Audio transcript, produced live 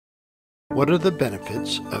What are the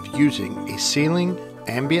benefits of using a ceiling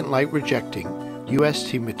ambient light rejecting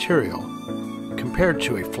UST material compared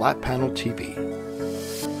to a flat panel TV?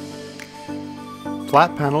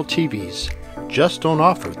 Flat panel TVs just don't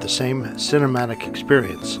offer the same cinematic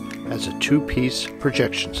experience as a two-piece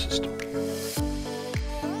projection system.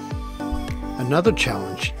 Another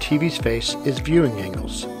challenge TVs face is viewing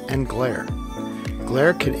angles and glare.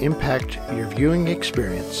 Glare can impact your viewing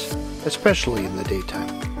experience, especially in the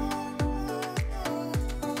daytime.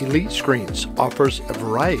 Elite Screens offers a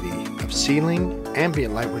variety of ceiling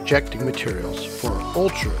ambient light rejecting materials for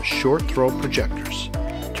ultra short throw projectors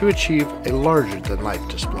to achieve a larger than life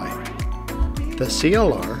display. The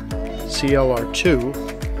CLR,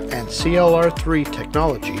 CLR2, and CLR3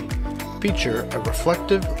 technology feature a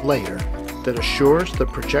reflective layer that assures the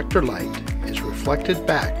projector light is reflected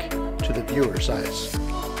back to the viewer's eyes.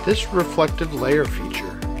 This reflective layer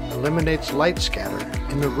feature eliminates light scatter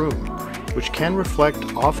in the room, which can reflect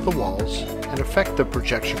off the walls and affect the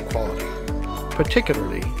projection quality,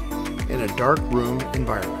 particularly in a dark room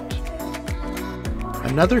environment.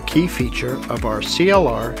 Another key feature of our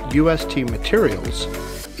CLR UST materials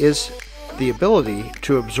is the ability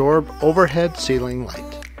to absorb overhead ceiling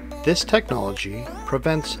light. This technology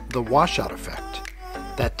prevents the washout effect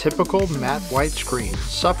that typical matte white screens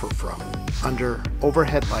suffer from under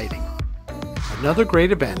overhead lighting. Another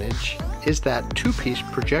great advantage is that two-piece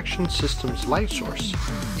projection system's light source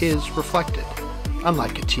is reflected,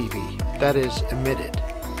 unlike a TV that is emitted,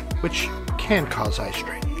 which can cause eye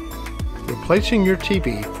strain. Replacing your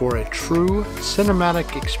TV for a true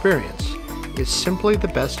cinematic experience is simply the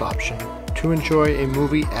best option to enjoy a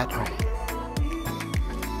movie at home.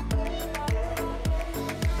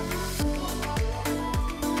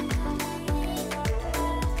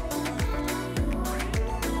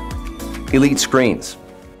 Elite Screens.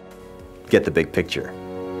 Get the big picture.